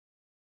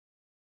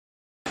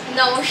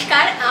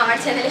নমস্কার, আমার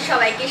চ্যানেলে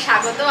সবাইকে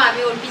স্বাগত।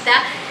 আমি অর্পিতা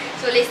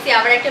চলে এসেছি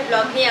আবার একটা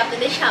ব্লগ নিয়ে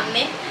আপনাদের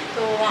সামনে।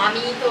 তো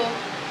আমি তো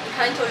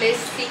এখানে চলে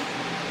এসেছি,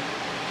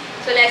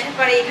 চলে আসার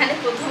পরে এখানে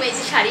প্রথমে এই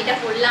যে শাড়িটা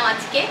পরলাম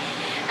আজকে।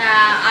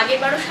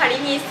 আগেরবারও শাড়ি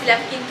নিয়ে এসেছিলাম,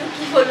 কিন্তু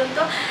কি বলুন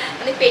তো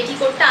মানে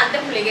পেটিকোটটা আনতে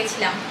ভুলে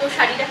গেছিলাম, তো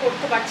শাড়িটা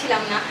পরতে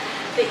পারছিলাম না।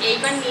 তো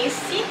এইবার নিয়ে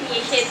এসেছি,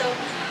 নিয়ে এসে তো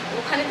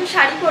ওখানে তো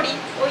শাড়ি পরি,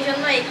 ওই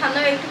জন্য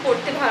এখানেও একটু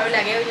পরতে ভালো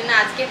লাগে, ওই জন্য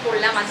আজকে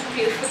পরলাম। আজকে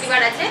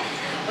বৃহস্পতিবার আছে,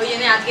 ওই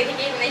জন্য আজকে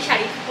থেকে মানে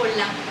শাড়ি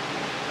পরলাম।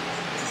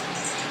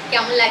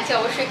 কেমন লাগছে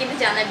অবশ্যই কিন্তু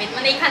জানাবেন।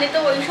 মানে এখানে তো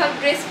ওই সব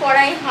ড্রেস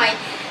পরাই হয়,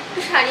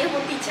 একটু শাড়িও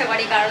পরতে ইচ্ছা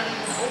করে, কারণ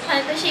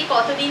ওখানে তো সেই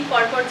কতদিন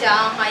পর পর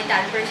যাওয়া হয়,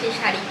 তারপরে সেই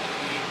শাড়ি,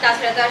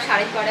 তাছাড়া তো আর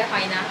শাড়ি পরা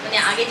হয় না। মানে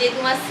আগে যে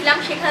 2 মাস ছিলাম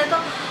সেখানে তো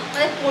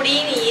মানে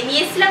পরিয়ে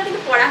নিয়েছিলাম,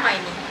 কিন্তু পরা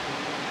হয়নি,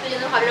 ওই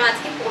জন্য ভাবলাম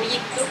আজকে পরি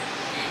একটু।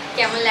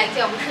 কেমন লাগছে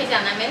অবশ্যই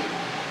জানাবেন।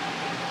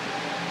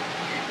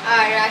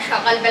 আর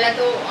সকালবেলা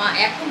তো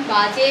এখন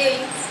বাজে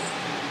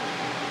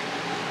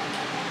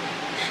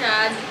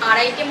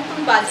 2:30 মতন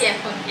বাজে।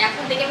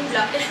 এখন থেকে আমি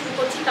ব্লগটা শুরু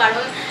করছি,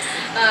 কারণ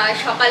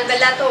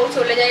সকালবেলা তো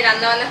চলে যাই,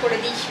 রান্নাবান্না করে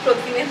দিই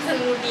প্রতিদিনের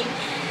রুটিন।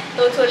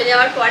 তো চলে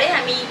যাওয়ার পরে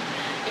আমি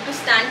একটু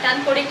স্নান টান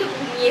করে একটু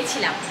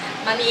ঘুমিয়েছিলাম।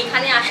 মানে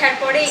এখানে আসার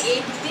পরে এই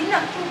 2 দিন না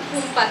খুব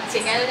ঘুম পাচ্ছে,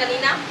 কেন জানি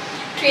না।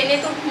 ট্রেনে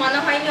তো ঘুমানো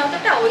হয়নি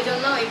অতটা, ওই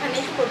জন্য এখানে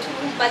এসে প্রচুর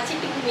ঘুম পাচ্ছে।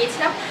 একটু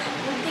ঘুমিয়েছিলাম,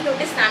 ঘুম থেকে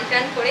উঠে স্নান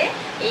টান করে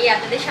এই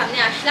আপনাদের সামনে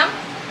আসলাম।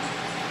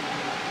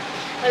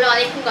 হলো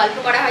অনেকক্ষণ গল্প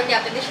করা হয়নি,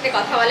 আপনাদের সাথে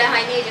কথা বলা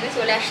হয়নি, এই জন্য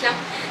চলে আসলাম।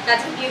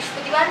 আজকে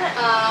বৃহস্পতিবার,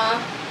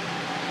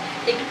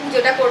 একটু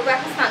পুজোটা করবো।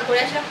 এখন স্নান করে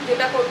আসলাম,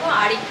 পুজোটা করবো।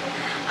 আর একটু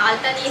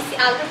আলতা নিয়েছি,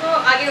 আলতা তো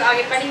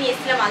আগের বাড়ি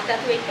নিয়েছিলাম আলতা,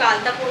 তো একটু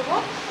আলতা করবো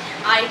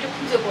আর একটু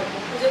পুজো করবো।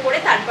 পুজো করে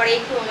তারপরে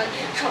একটু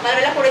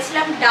সকালবেলা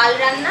করেছিলাম ডাল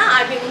রান্না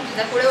আর বেগুন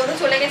ভাজা করে, ওটা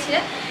চলে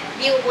গেছিলেন,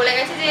 দিয়ে ও বলে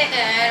গেছে যে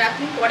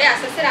এখন পরে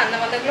আস্তে আস্তে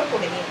রান্নাবান্নাগুলো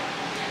করে দিন।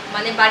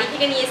 মানে বাড়ি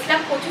থেকে নিয়েছিলাম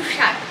কচুর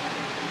শাক,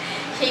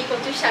 সেই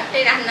কচুর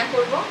শাকটাই রান্না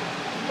করবো।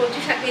 কচু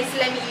শাক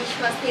নিয়েছিলাম, ইলিশ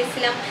মাছ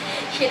নিয়েছিলাম,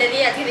 সেটা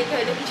দিয়ে আজকে দেখে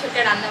হয়তো কিছু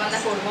একটা রান্নাবান্না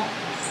করবো।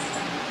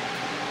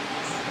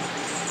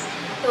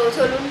 তো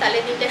চলুন তাহলে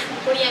দিনটা শুরু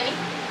করি আমি।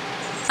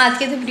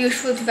 আজকে তো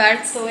বৃহস্পতিবার,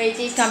 তো এই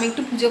যে আমি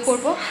একটু পুজো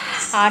করব,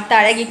 আর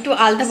তার আগে একটু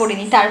আলতা পরে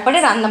নিই, তারপরে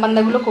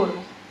রান্নাবান্নাগুলো করব।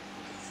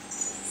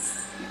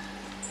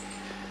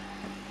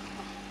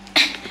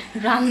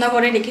 রান্না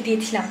করে রেখে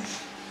দিয়েছিলাম,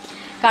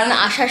 কারণ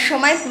আসার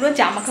সময় পুরো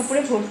জামা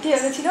কাপড়ে ভর্তি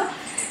হয়ে গেছিলো,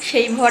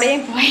 সেই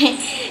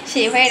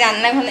ভয়ে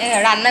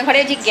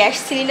রান্নাঘরে যে গ্যাস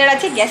সিলিন্ডার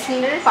আছে, গ্যাস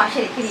সিলিন্ডারের পাশে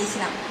রেখে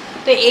দিয়েছিলাম।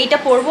 তো এইটা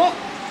পরবো।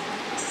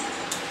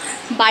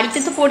 বাড়িতে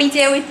তো পরি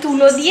যে ওই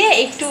তুলো দিয়ে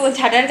একটু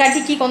ঝাঁটার কাঠি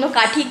কি কোনো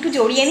কাঠি একটু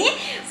জড়িয়ে নিয়ে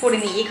পরে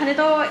নিই। এখানে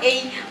তো এই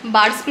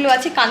বার্ডসগুলো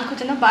আছে, কান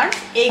খোঁচানো বার্ডস,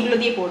 এইগুলো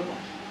দিয়ে পরবো।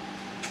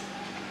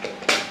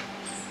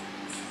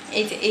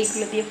 এই যে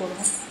এইগুলো দিয়ে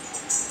পরবো।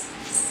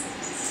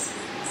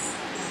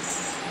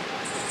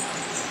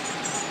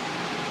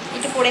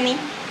 একটু পরে নিই।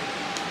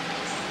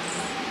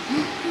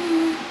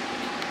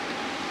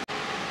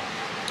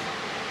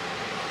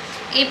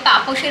 এই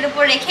পাপোশের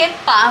উপর রেখে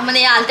মানে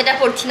আলতাটা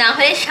পরছি, না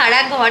হলে সারা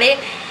ঘরে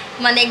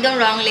মানে একদম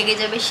রং লেগে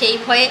যাবে, সেই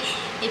ভয়ে।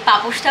 এই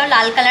পাপোশটাও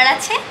লাল কালার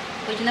আছে,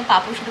 ওই জন্য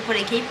পাপোশের উপর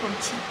রেখেই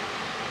পরছি।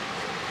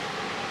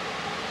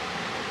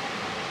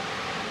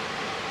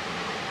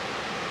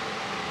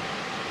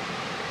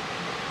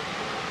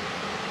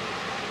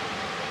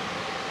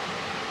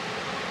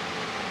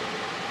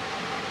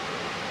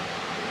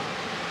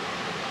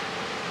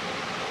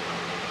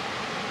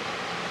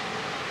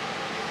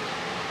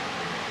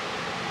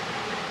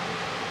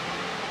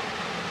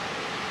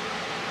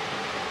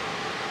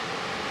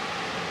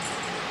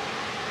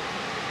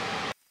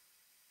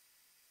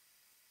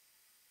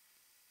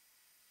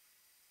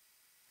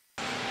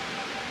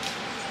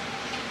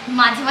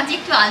 মাঝে মাঝে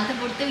একটু আলতা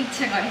পড়তেও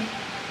ইচ্ছা করে,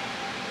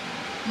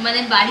 মানে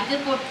বাড়িতে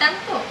পড়তাম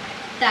তো,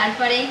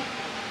 তারপরে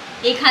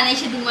এখানে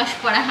এসে 2 মাস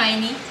পড়া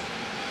হয়নি।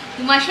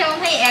 2 মাসে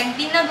মনে হয় 1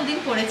 দিন না 2 দিন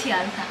পড়েছি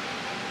আলতা।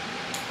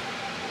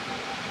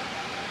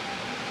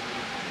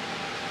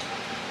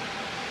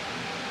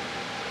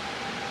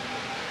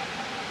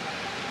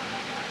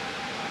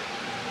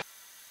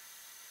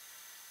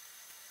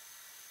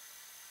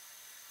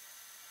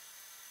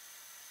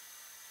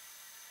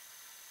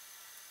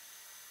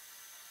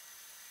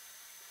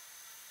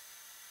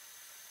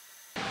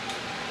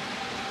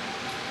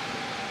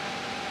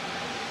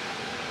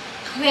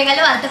 হয়ে গেল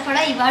আলতা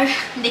পড়া, এবার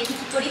দেখি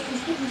কি করি,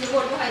 পুজো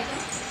করবো হয়তো।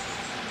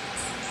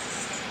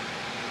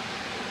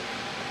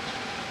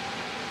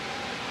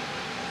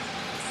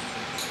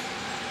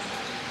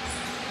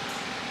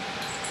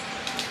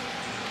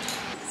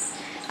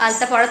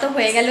 আলতা পড়া তো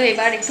হয়ে গেল,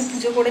 এবার একটু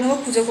পুজো করে নেবো,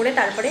 পুজো করে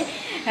তারপরে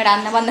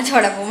রান্না বান্না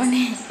ছড়াবো। মানে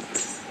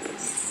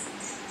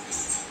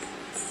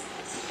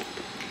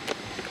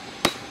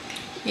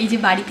এই যে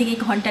বাড়ি থেকে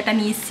ঘন্টাটা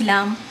নিয়ে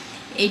এসেছিলাম,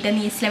 এইটা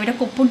নিয়ে এসেছিলাম, এটা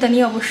কর্পূরদানি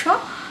অবশ্য,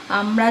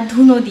 আমরা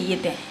ধুনো দিই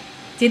এতে,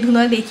 যে ধুনো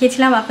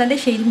দেখিয়েছিলাম আপনাদের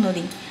সেই ধুনো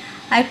দিই।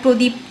 আর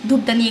প্রদীপ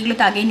ধূপদানি এগুলো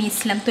তো আগেই নিয়ে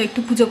এসেছিলাম। তো একটু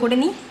পুজো করে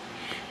নিই,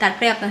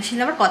 তারপরে আপনার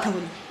সাথে আবার কথা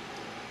বলি।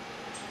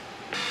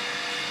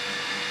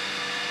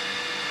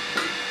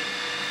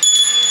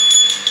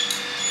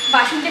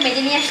 বাসনটা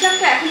মেজে নিয়ে আসলাম,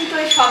 তো এখন তো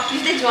সব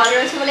কিছুতে জল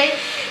রয়েছে বলে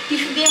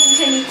টিস্যু দিয়ে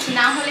মুছে নিচ্ছি,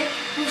 না হলে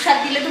প্রসাদ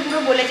দিলে তো পুরো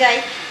বলে যায়,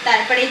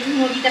 তারপরে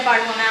ধুনো দিতে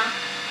পারবো না,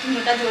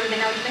 ধুনোটা জ্বলবে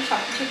না, ওই জন্য সব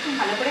কিছু একটু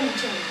ভালো করে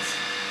মুছে নিচ্ছি।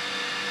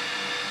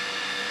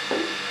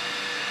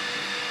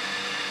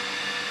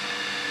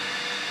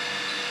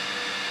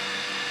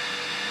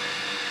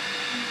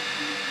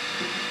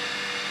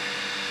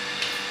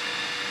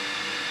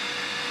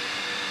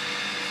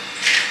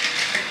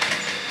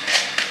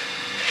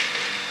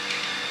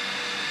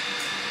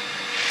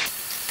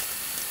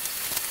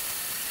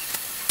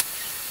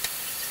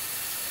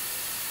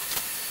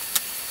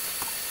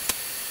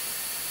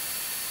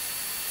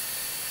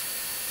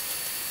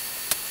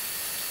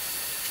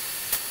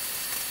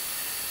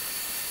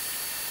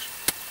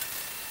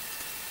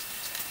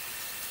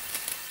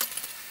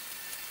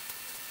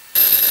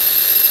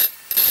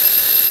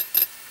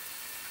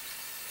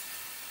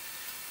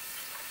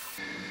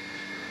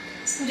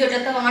 পুজোটা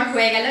তো আমার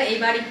হয়ে গেল,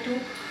 এবার একটু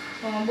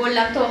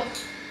বললাম তো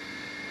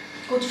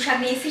কচু শাক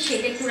নিয়ে এসেছি,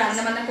 সেটা একটু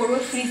রান্না বান্না করবো।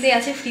 ফ্রিজে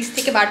আছে, ফ্রিজ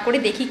থেকে বার করে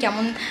দেখি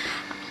কেমন।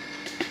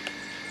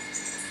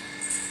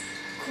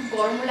 খুব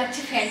গরমও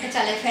লাগছে, ফ্যানটা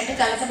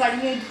চালাতে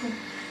পারিনি, ওই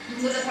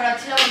ধুঁধোটা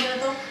ধরাচ্ছিল ওই জন্য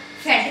তো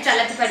ফ্যানটা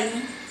চালাতে পারিনি।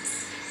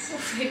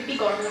 হেব্বি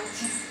গরম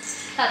লাগছে,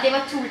 তাতে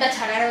এবার চুলটা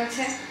ছাড়া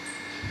রয়েছে।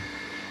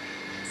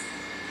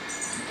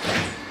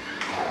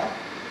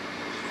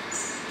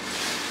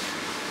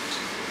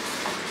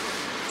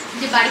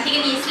 যে বাড়ি থেকে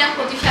নিয়েছিলাম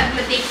কচু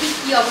শাকগুলো, দেখি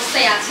কি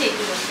অবস্থায় আছে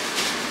এগুলো।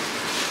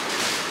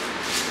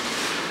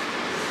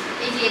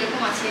 এই যে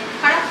এরকম আছে,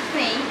 খারাপ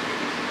নেই,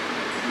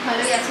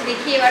 ভালোই আছে।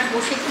 দেখি এবার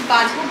বসে একটু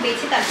বাজবো,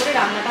 বেছে তারপরে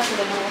রান্নাটা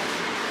করে নেবো।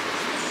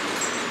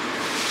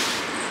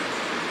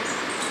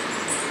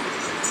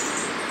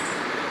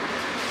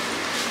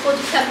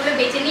 কচু শাকগুলো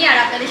বেছে নিই আর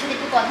আপনাদের সাথে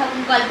একটু কথা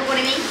গল্প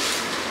করে নিই।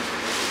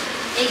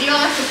 এগুলো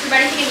আমার শ্বশুর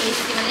বাড়ি থেকে নিয়ে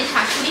এসেছি, মানে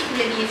শাশুড়ি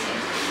তুলে দিয়েছে।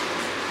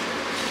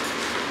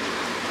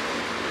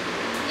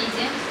 এই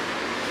যে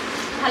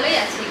ভালোই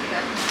আছে, এগুলো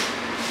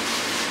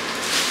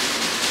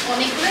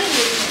অনেকগুলোই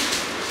নিয়েছে।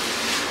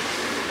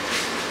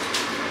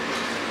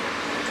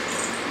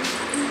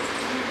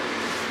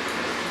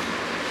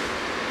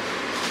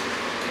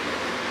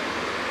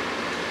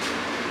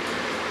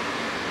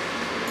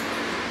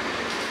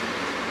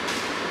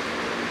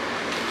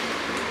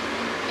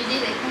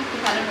 দেখুন খুব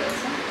ভালো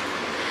রয়েছে।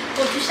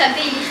 কচুর সাথে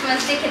ইলিশ মাছ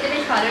দিয়ে খেতে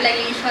বেশ ভালো লাগে,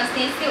 ইলিশ মাছ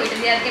নিয়ে এসে ওইটা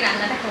দিয়ে আজকে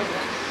রান্নাটা করবো।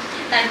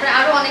 তারপরে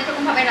আরও অনেক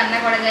রকমভাবে রান্না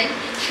করা যায়।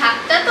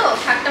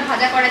 শাকটা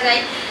ভাজা করা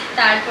যায়,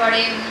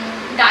 তারপরে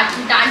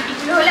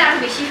ডাঁটিগুলো হলে আরও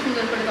বেশি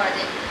সুন্দর করে করা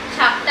যায়।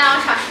 শাকটা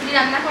আমার শাশুড়ি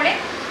রান্না করে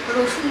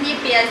রসুন দিয়ে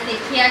পেঁয়াজ দিয়ে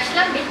খেয়ে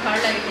আসলাম, বেশ ভালো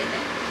লাগে খেতে।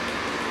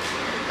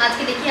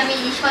 আজকে দেখি আমি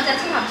ইলিশ মাছ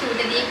আছে, ভাবছি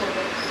ওইটা দিয়ে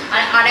করবো,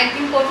 আর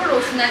একদিন করবো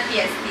রসুন আর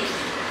পেঁয়াজ দিয়ে।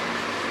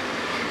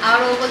 আর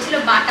ও বলছিল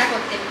বাটা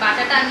করতে,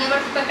 বাটাটা আমি আবার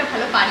খুব একটা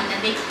ভালো পারি না,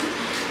 দেখি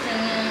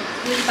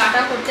যদি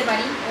বাটাও করতে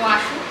পারি। ও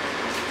আসুক,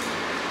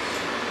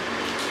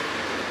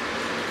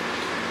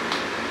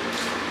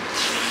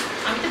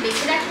 আমি তো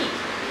বেছে রাখি,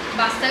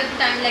 বাঁচতে একটু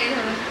টাইম লাগে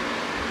ধরুন।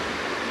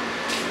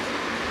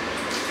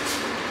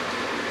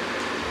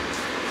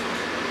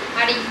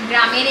 আর এই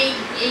গ্রামের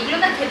এইগুলো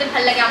না খেতে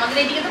ভালো লাগে, আমাদের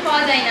এইদিকে তো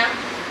পাওয়া যায় না।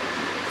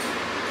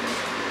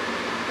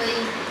 তো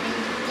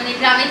মানে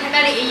গ্রামে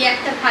থাকার এই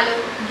একটা ভালো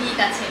দিক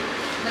আছে,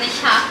 মানে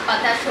শাক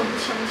পাতা সবজি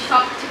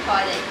সব কিছু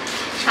খাওয়া যায়।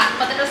 শাক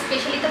পাতাটা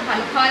স্পেশালি তো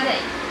ভালো খাওয়া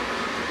যায়।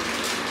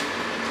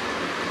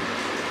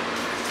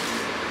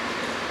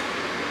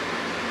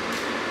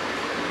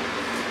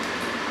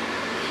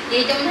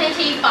 এইটা মনে হয়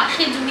সেই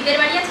পাশে জুমিদের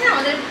বাড়ি আছে না,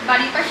 আমাদের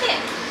বাড়ির পাশে,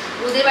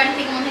 ওদের বাড়ি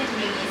থেকে মনে হয়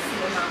তুলে নিয়ে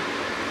এসেছিল না।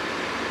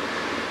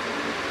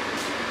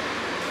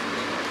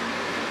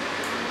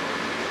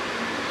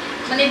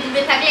 মানে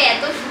দূরে থাকলে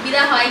এত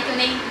সুবিধা হয় তো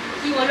নেই,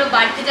 কি বলবো।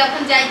 বাড়িতে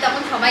যখন যাই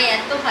তখন সবাই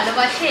এত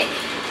ভালোবাসে,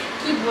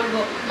 কি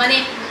বলবো। মানে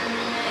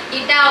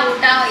এটা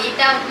ওটা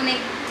এটা মানে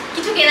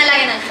কিছু কেনা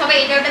লাগে না, সবাই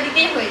এটা ওটা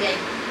দিতেই হয়ে যায়।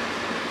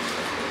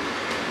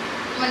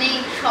 মানে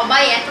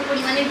সবাই এত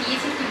পরিমাণে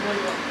দিয়েছে, কি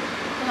বলবো,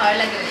 ভালো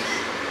লাগে বেশ।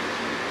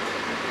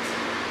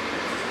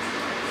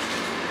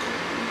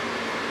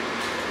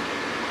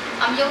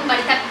 আমি যখন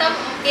বাড়ি থাকতাম,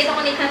 কে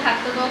তখন এখানে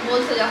থাকতো, তো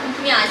বলতো যখন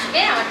তুমি আসবে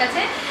আমার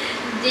কাছে,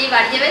 যেই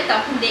বাড়ি যাবে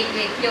তখন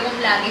দেখবে কিরকম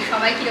লাগে,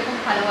 সবাই কিরকম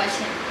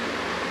ভালোবাসে।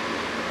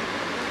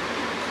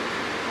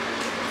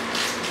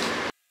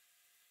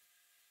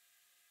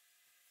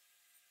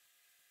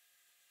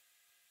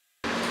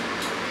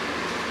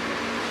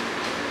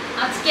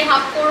 আজকে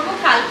হাফ করবো,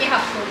 কালকে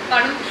হাফ করবো,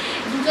 কারণ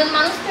দুজন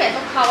মানুষ তো এত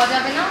খাওয়া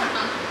যাবে না,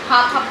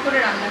 হাফ হাফ করে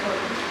রান্না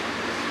করবো,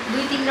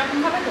 2-3 রকম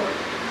ভাবে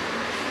করবো।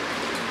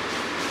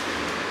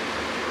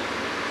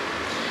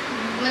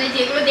 মানে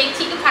যেগুলো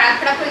দেখছি একটু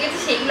খারাপ হয়ে গেছে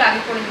সেগুলো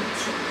আগে করে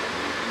দিচ্ছি।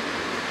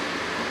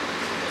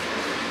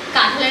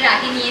 কাঁঠালের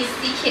আগে নিয়ে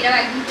এসেছি, সেটাও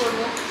একদিন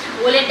করবো।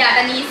 ওলের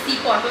ডাটা নিয়ে এসেছি,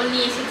 পটল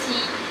নিয়ে এসেছি,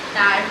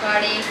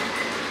 তারপরে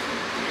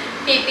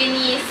পেঁপে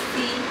নিয়ে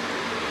এসেছি।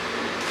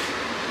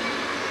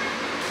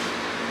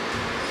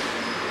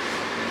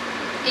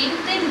 এই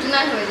দুটোই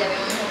দুজনার হয়ে যাবে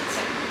মনে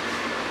হচ্ছে।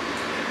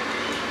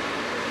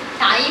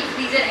 তাই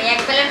ফ্রিজের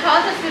একবেলার খাওয়া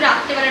তো, শুধু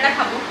রাত্রেবেলাটা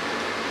খাবো,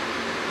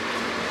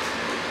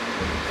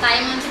 তাই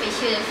মনে হচ্ছে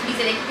বেশি হয়ে যাবে,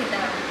 ফ্রিজে রেখে খেতে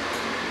হবে।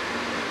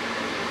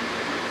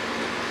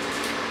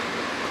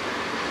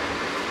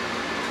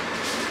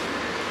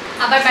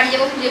 আবার বাড়ি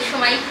যাবো পুজোর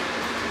সময়,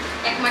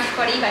 1 মাস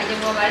পরেই বাড়ি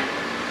যাবো আবার।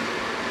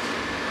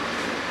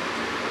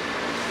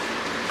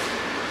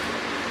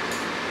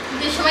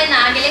 পুজোর সময়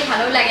না গেলে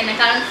ভালো লাগে না,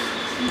 কারণ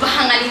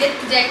বাঙালিদের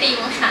পুজো একটা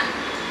ইমোশন,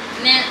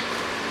 মানে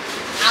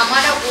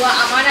আমার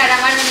আর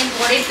আমার মানে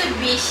বরের তো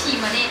বেশি,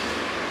 মানে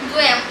পুজো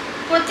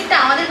প্রত্যেকটা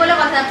আমাদের বলে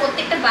কথা,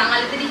 প্রত্যেকটা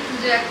বাঙালিদেরই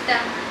পুজো একটা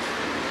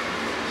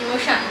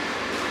ইমোশন,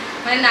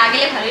 মানে না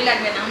গেলে ভালোই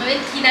লাগবে না। আমাদের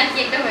কি না কি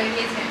একটা হয়ে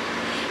গিয়েছে।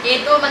 এ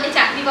তো মানে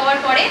চাকরি পাওয়ার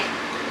পরে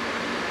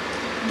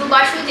 2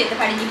 বার শুধু যেতে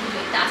পারিনি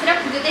পুজোয়, তাছাড়া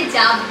পুজোতে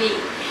যাবে।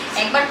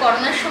 একবার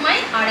করোনার সময়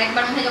আর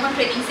একবার মনে হয় যখন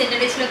ট্রেনিং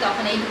সেন্টারে ছিল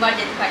তখন, এই 2 বার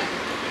যেতে পারিনি,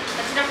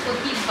 তাছাড়া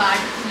প্রতিবার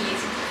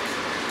নিয়েছি।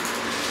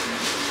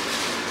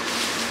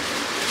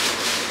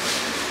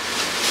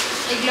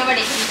 এগুলো আবার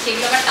রেখে দিচ্ছি,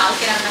 এগুলো আবার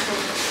কালকে রান্না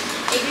করবো।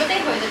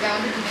 এগুলোতেই হয়ে যাবে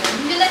আমাদের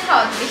দুজনের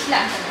খাওয়া, বেশি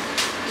লাগবে না,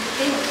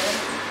 এগুলোতেই হয়ে যাবে।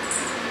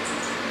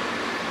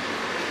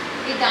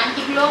 এই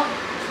ডানটিগুলো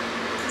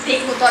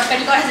দেখবো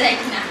তরকারি করা যায়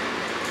কিনা।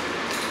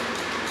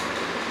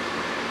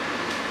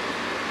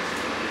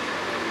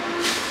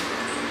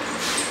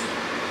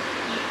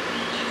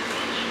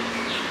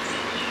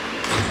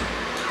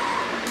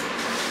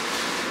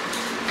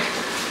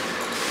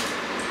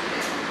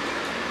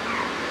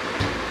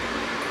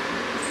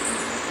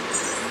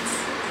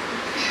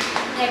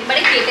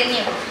 একবারে কেটে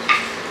নিয়ে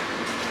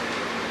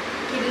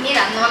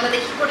রান্না বান্না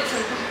দেখি করে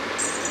ফেলবো।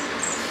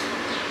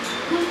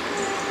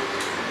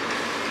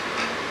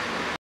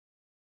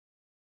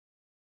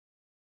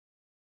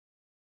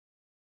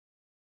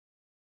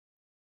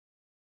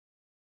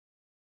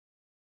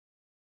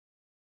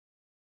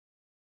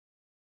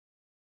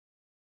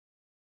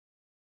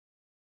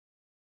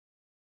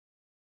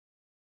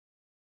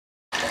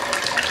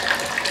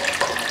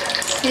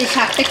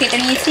 শাকটা কেটে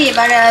নিয়েছি,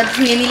 এবার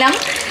ধুয়ে নিলাম।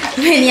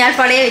 ধুয়ে নেওয়ার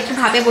পরে একটু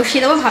ভাপে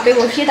বসিয়ে দেবো, ভাপে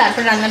বসিয়ে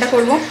তারপরে রান্নাটা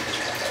করব।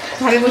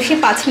 ভাপে বসিয়ে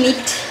 5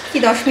 মিনিট কি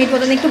 10 মিনিট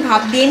মতন একটু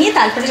ভাপ দিয়ে নিয়ে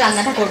তারপরে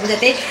রান্নাটা করবো,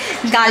 যাতে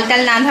গাল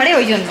টাল না ধরে।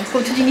 ওই জন্য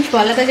কচু জিনিস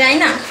বলা তো যায়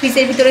না,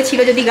 ফ্রিজের ভিতরে ছিল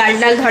যদি গাল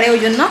ডাল ধরে, ওই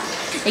জন্য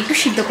একটু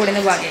সিদ্ধ করে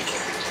নেবো আগে।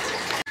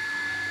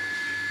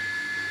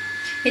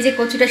 এই যে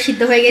কচুটা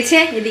সিদ্ধ হয়ে গেছে,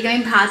 এদিকে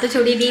আমি ভাতও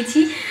চড়িয়ে দিয়েছি।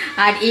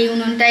 আর এই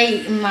উনুনটায়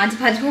মাছ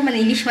ভাজবো, মানে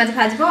ইলিশ মাছ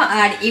ভাজবো,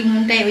 আর এই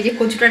উনুনটায় ওই যে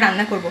কচুটা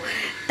রান্না করব।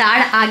 তার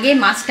আগে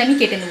মাছটা আমি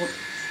কেটে নেবো।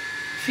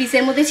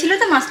 ফ্রিজের মধ্যে ছিল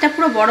তো মাছটা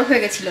পুরো বড়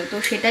হয়ে গেছিলো, তো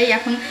সেটাই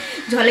এখন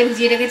জলে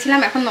ভিজিয়ে রেখেছিলাম।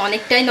 এখন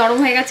অনেকটাই নরম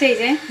হয়ে গেছে, এই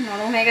যে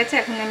নরম হয়ে গেছে।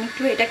 এখন আমি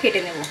একটু এটা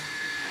কেটে নেব,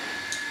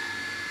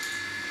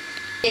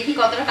 দেখি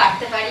কতটা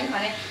কাটতে পারি।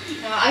 মানে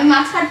আমি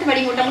মাছ কাটতে পারি,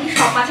 মোটামুটি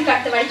সব মাছই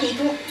কাটতে পারি,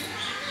 কিন্তু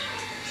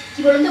কি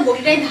বলুন তো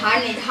বটিটাই ধার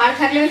নেই, ধার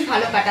থাকলে বেশ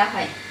ভালো কাটা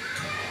হয়।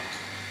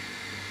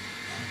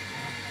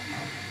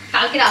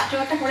 কালকে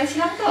রাত্রেবেলাটা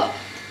করেছিলাম তো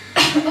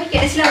ওই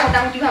কেটেছিলাম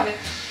মোটামুটি ভাবে,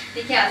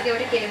 দেখি আজকে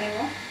ওটা কেটে নেব।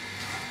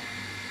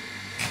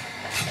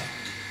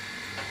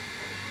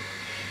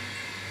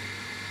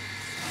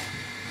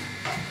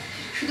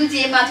 শুধু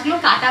যে মাছগুলো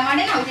কাটা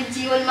মারে না, ওই যে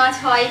জিওল মাছ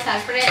হয়,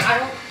 তারপরে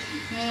আরো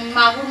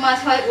মাগুর মাছ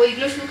হয়,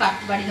 ওইগুলো শুধু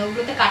কাটতে পারি না,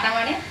 ওগুলোতে কাটা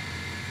মারে,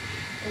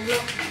 ওগুলো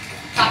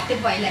কাটতে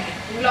ভয় লাগে।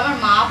 ওগুলো আমার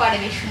মা পারে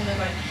বেশ সুন্দর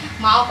করে,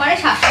 মাও পারে,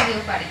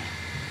 শাশুড়িও পারে।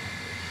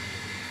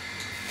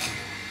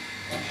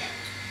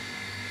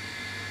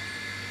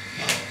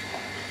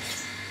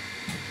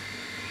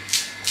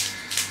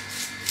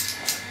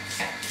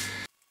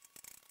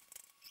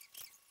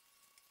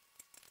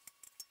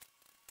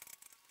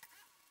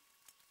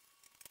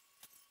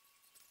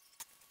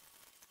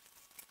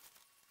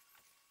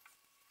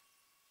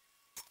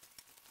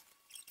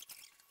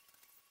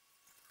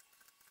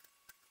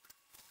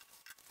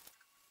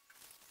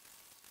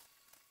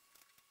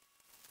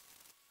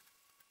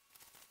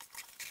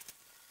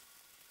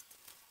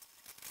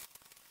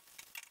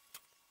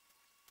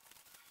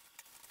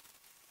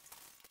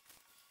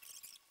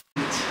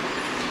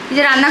 এই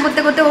যে রান্না করতে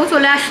করতে ও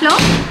চলে আসলো,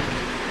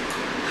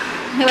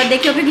 এবার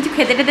দেখি ওকে কিছু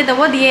খেতে টেতে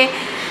দেবো, দিয়ে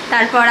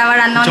তারপর আবার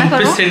রান্না বান্না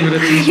করবো।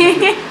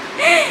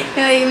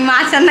 ওই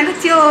মাছ রান্না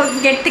করছি, ও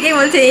গেট থেকেই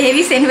বলছে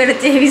হেভি সেন্ট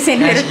বেরোচ্ছে, হেভি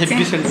সেন্ট বেরোচ্ছে।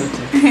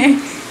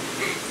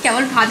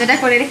 কেমন ভাজাটা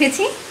করে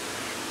রেখেছি,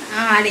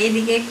 আর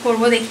এদিকে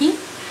করবো দেখি।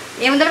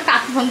 এর মধ্যে আবার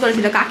কাকি ফোন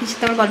করেছিল, কাকির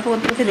সাথে আবার গল্প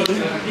করতে করতে দেখি।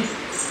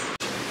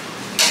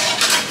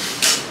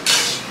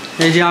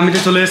 এই যে আমি তো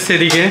চলে এসেছি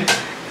এদিকে,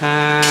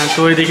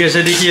 তো এদিকে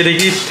এসে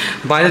দেখি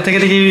বাইরে থেকে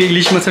দেখি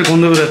ইলিশ মাছের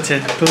গন্ধ বেরোচ্ছে।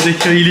 তো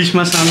দেখি ইলিশ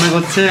মাছ রান্না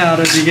করছে, আর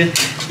ওইদিকে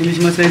ইলিশ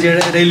মাছের যে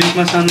ইলিশ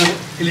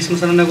মাছ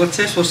রান্না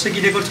করছে। সর্ষে কী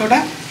দিয়ে করছে ওটা?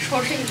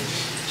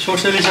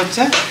 সর্ষে ইলিশ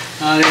হচ্ছে।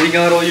 আর এদিকে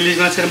আবার ওই ইলিশ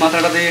মাছের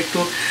মাথাটা দিয়ে একটু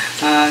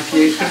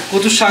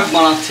কচুর শাক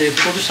বানাচ্ছে।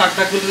 কচুর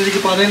শাকটাগুলো দেখি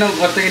পাওয়া যায় না,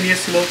 ঘর থেকে নিয়ে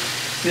এসেছিলো,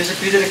 নিয়ে এসে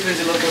ফ্রিজে রেখে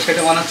দিয়েছিলো, তো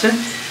সেটা বানাচ্ছে।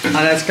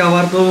 আর আজকে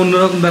আবার তো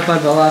অন্যরকম ব্যাপার,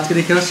 বাবা আজকে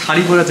দেখি আবার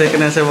শাড়ি পরেছে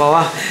এখানে এসে।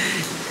 বাবা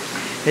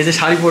এই যে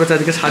শাড়ি পরেছে,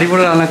 আজকে শাড়ি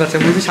পরে রান্না করছে।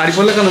 বলছি শাড়ি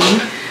পরলে কেন তুমি?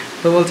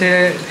 তো বলছে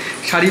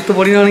শাড়ি তো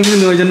পরি না অনেক,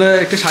 কিন্তু ওই জন্য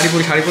একটু শাড়ি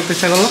পরতে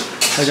ইচ্ছা করলো,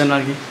 ওই জন্য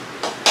আর কি।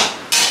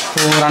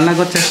 তো রান্না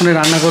করছে, এখনই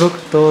রান্না করুক।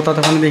 তো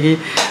ততক্ষণ দেখি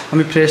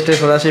আমি ফ্রেশ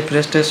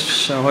ট্রেশ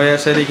হয়ে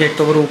আসে দেখি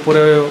একটু করে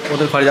উপরে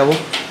ওদের ঘরে যাবো।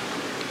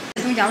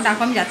 তুমি যাও,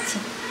 ডাকো, আমি যাচ্ছি।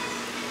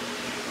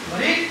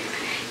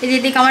 এই যে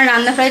এদিকে আমার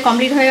রান্না প্রায়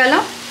কমপ্লিট হয়ে গেল,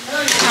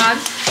 শাক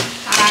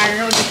আর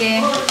ওদিকে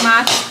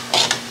মাছ।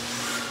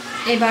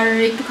 এবার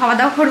একটু খাওয়া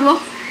দাওয়া করবো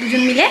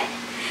দুজন মিলে,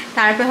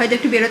 তারপর হয়তো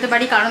একটু বেরোতে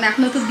পারি, কারণ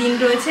এখনও তো দিন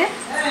রয়েছে,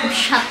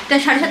 7টা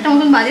 7:30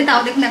 মতন বাজে,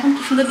 তাও দেখুন এখন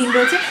কি সুন্দর দিন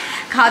রয়েছে।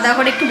 খাওয়া দাওয়া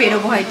করে একটু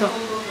বেরোবো হয়তো।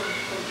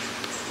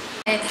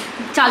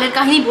 চালের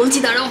কাহিনী বলছি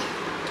দাঁড়াও।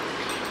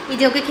 এই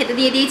যে ওকে খেতে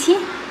দিয়ে দিয়েছি,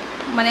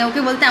 মানে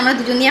ওকে বলতে আমরা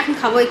দুজন নিয়ে এখন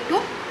খাবো, একটু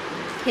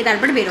খেয়ে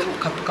তারপরে বেরোবো।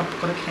 কাপ কাপ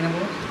করে খেয়ে নেবো।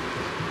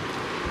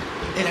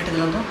 এলাটা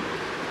দিলাম তো।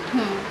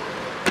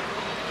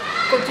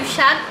 কচুর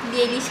শাক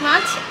দিয়ে ইলিশ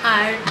মাছ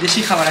আর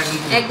দেশি খাবার,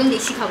 একদম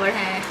দেশি খাবার,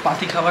 হ্যাঁ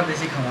পাতি খাবার,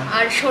 দেশি খাবার।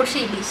 আর সর্ষে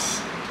ইলিশ।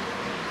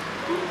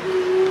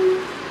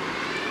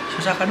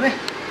 শসা কাটবে?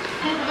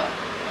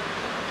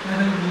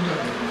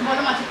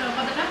 বলো মাছের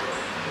কথাটা।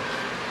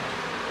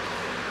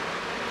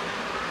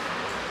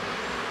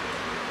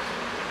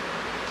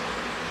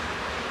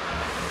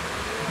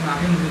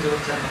 আমি বুঝতে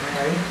পারছি না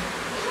ভাই।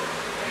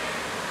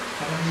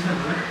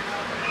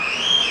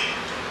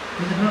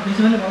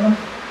 কিছু হলে বললাম।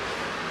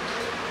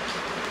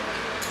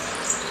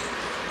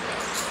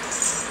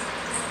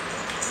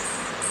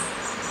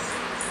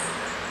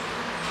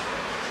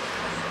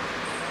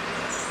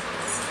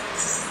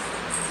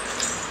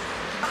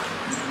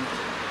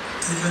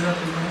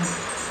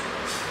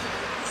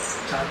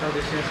 চাটাও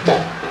বেশি আছে।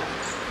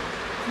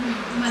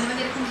 মাঝে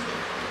মাঝে এরকম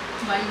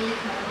বাড়ি দিয়ে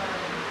খাওয়া দাওয়া,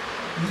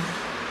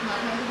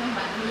 মাঝে মাঝে এরকম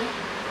বাড়ি দিয়ে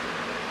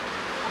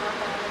খাওয়া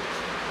দাওয়া।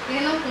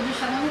 এখানে প্রচুর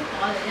সাধারণ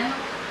পাওয়া যায় জানো,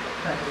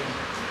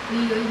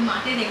 ওই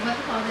মাঠে দেখবা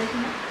তো পাওয়া যায়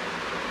কিনা,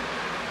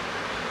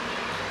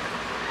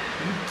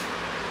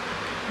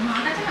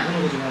 মাঠ আছে না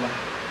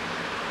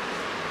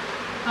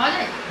পাওয়া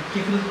যায়।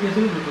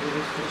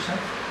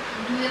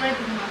 দুধের বাড়ি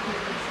থেকে মাঠ করে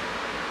দিয়েছে,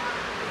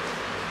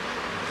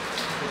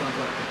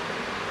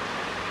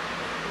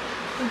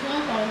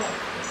 পাওয়া যায়।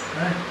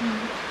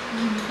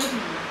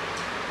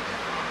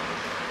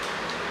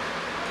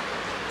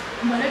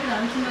 বলো একটু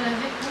দাম সুন্দর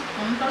লাগবে,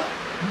 কমেন্ট করো,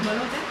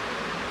 বলো ওটা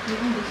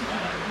এরকম বেশি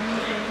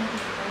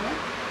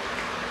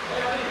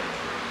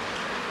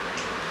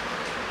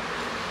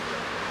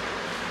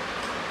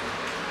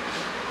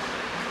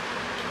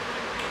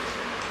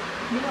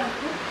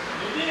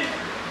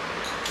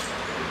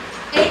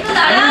এই তো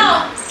দাঁড়াও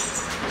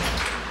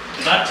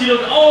যাচ্ছিল।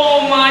 ও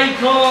মাই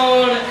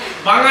গড,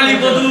 বাঙালি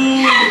বধূ,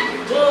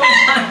 ও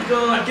মাই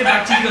গড, কে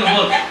ডাকছিস কেন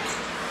বল?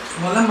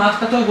 বললাম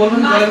মাছটা তো বলবেন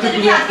না, মাছটা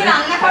যদি আজকে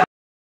রান্না করো।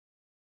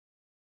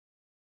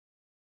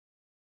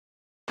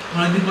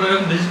 অনেকদিন পরে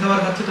এরকম দেশি খাবার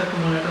খাচ্ছি, তো একটু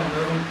মনে একটা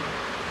অন্যরকম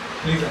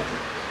ফিলিংস আছে।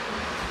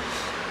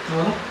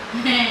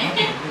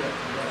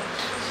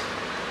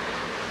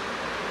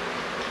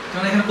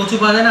 কারণ এখানে কচু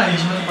পাওয়া যায় না,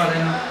 ইলিশ মাছ পাওয়া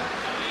যায় না,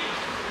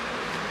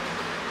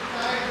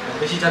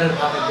 বেশি চালের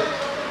ভাত একদম।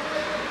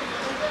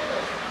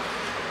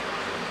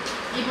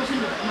 এই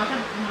পছন্দ মাথা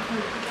মাথা।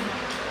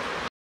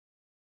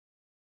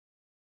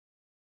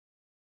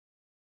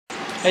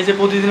 এই যে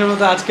প্রতিদিনের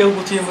মতো আজকেও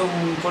গুছিয়ে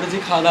পড়েছি,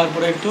 খাওয়া দাওয়ার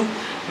পরে একটু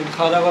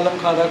খাওয়া দাওয়া করলাম,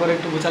 খাওয়া দাওয়া করে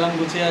একটু গুছালাম,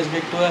 গুছিয়ে আজকে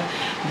একটু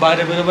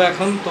বাইরে বেরোবো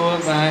এখন। তো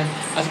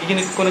আজকে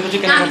কিন্তু কোনো কিছু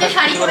আমি তো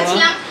শাড়ি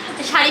পরেছিলাম,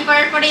 শাড়ি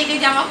পরার পরে এই যে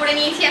জামা পরে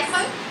নিয়েছি,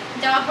 এখন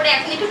জামা পরে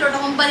এখন একটু টোটো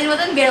কোম্পানির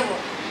মতন বেরোবো,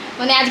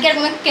 মানে আজকে আর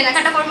কোনো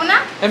কেনাকাটা করবো না,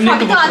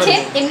 সবই তো আছে,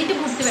 এমনিতে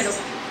ঘুরতে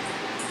বেরোবো।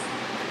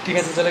 ঠিক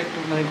আছে, চলো একটু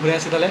ঘুরে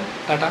আসি তাহলে,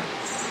 টাটা।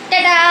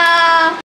 টাটা।